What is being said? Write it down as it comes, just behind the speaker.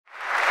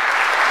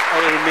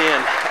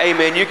Amen.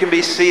 Amen. You can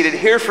be seated.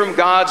 Hear from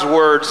God's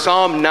word.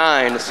 Psalm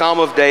 9, the Psalm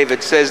of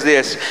David says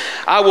this: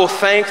 I will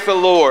thank the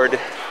Lord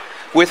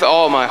with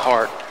all my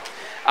heart.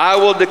 I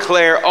will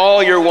declare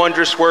all your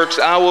wondrous works.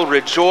 I will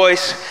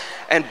rejoice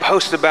and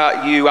boast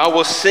about you. I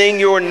will sing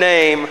your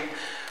name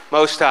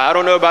most high. I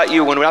don't know about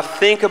you. When I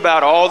think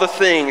about all the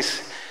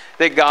things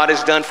that God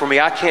has done for me,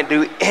 I can't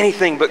do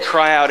anything but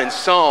cry out in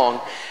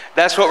song.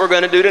 That's what we're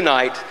going to do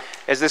tonight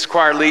as this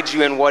choir leads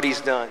you in what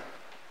he's done.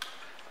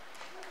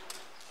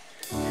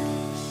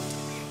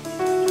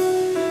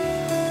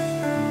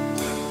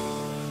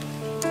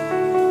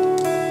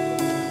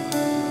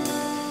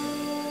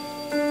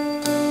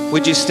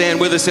 Would you stand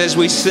with us as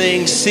we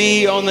sing,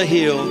 See on the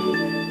Hill?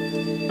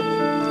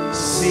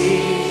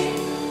 See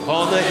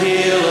on the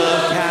hill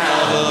of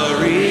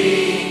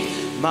Calvary,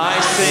 my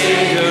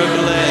Savior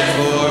bled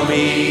for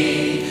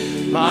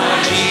me,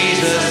 my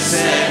Jesus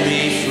set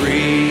me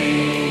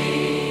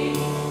free.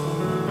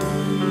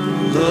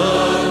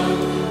 Look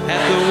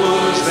at the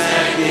wounds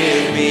that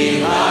give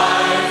me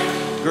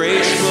life,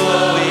 grace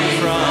flowing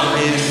from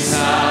his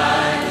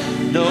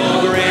side,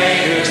 no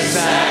greater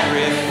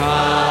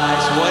sacrifice.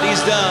 What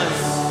he's done,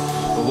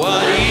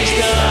 what he's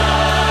done.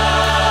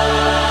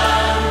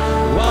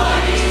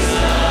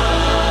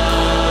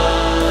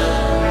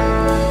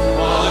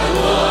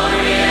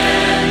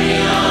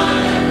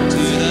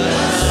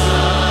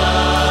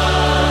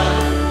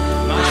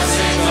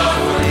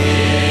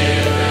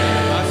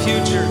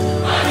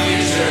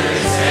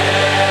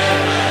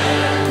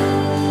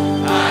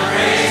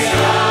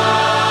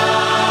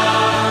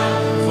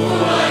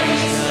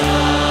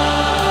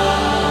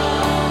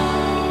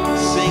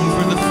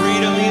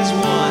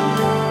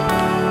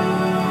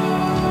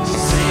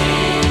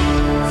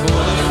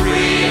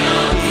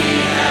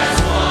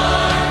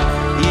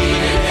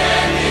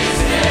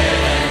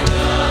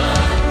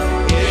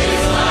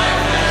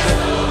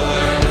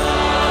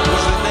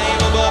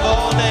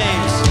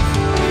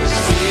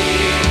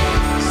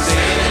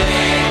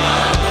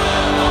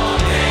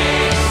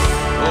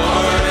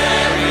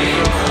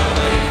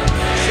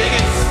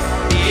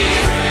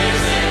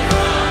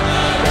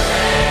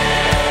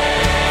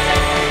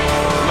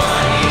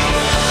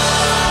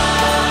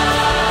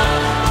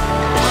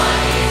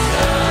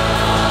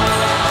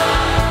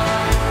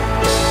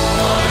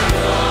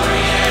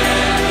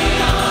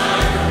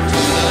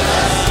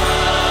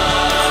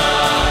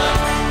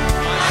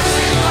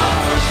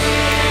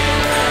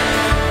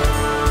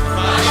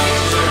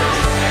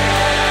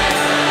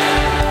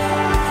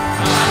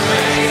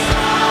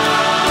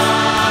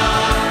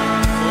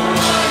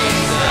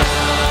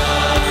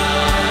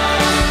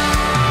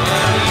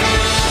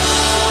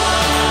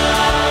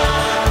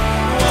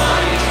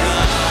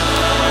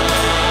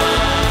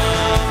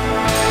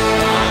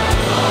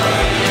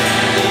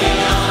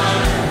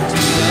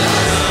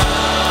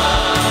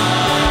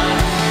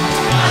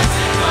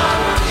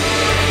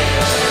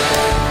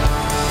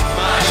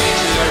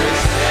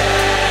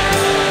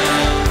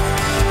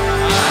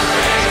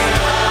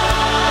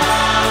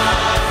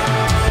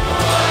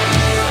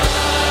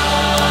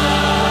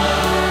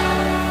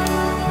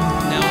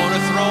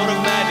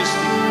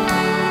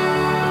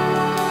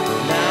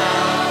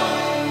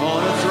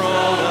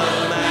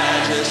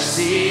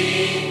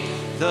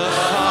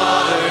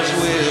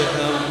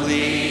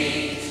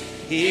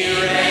 Here